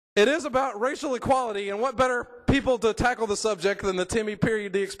It is about racial equality, and what better people to tackle the subject than the Timmy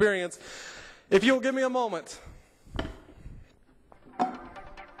Period D Experience. If you'll give me a moment.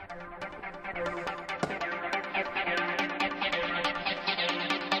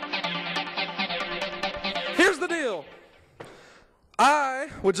 Here's the deal. I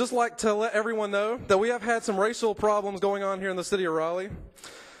would just like to let everyone know that we have had some racial problems going on here in the city of Raleigh.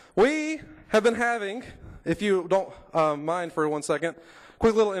 We have been having, if you don't mind for 1 second,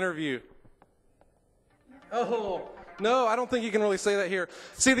 quick little interview. Oh, no, I don't think you can really say that here.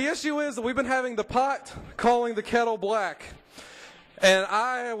 See, the issue is that we've been having the pot calling the kettle black. And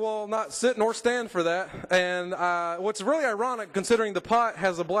I will not sit nor stand for that. And what's really ironic, considering the pot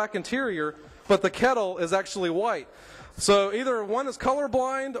has a black interior, but the kettle is actually white. So either one is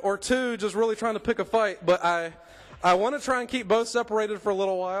colorblind or two just really trying to pick a fight. But I want to try and keep both separated for a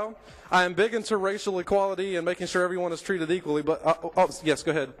little while. I am big into racial equality and making sure everyone is treated equally. But yes,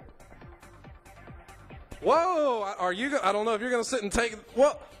 go ahead. Whoa, are you? I don't know if you're going to sit and take.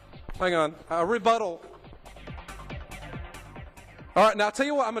 Well, hang on. A rebuttal. All right, now I'll tell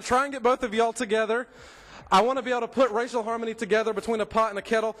you what. I'm going to try and get both of y'all together. I want to be able to put racial harmony together between a pot and a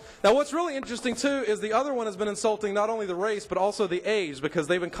kettle. Now, what's really interesting, too, is the other one has been insulting not only the race, but also the age, because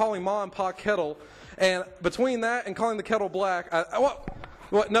they've been calling Ma and Pa kettle. And between that and calling the kettle black,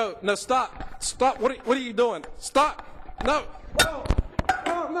 what? No, stop. Stop. What are you doing? Stop. No,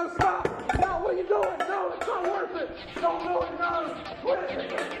 stop. No, what are you doing? No, it's not worth it. Don't do it. No, quit.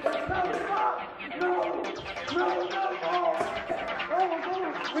 No, stop. No. Oh,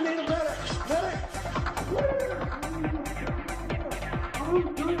 we need a medic.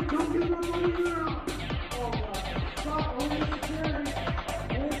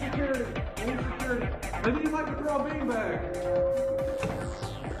 Maybe you'd like to throw a beanbag.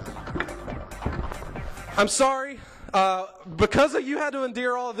 I'm sorry. Because you had to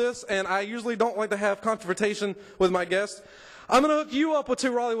endure all of this, and I usually don't like to have confrontation with my guests, I'm going to hook you up with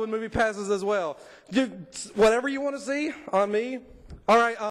 2 Rollywood movie passes as well. Whatever you want to see on me. All right.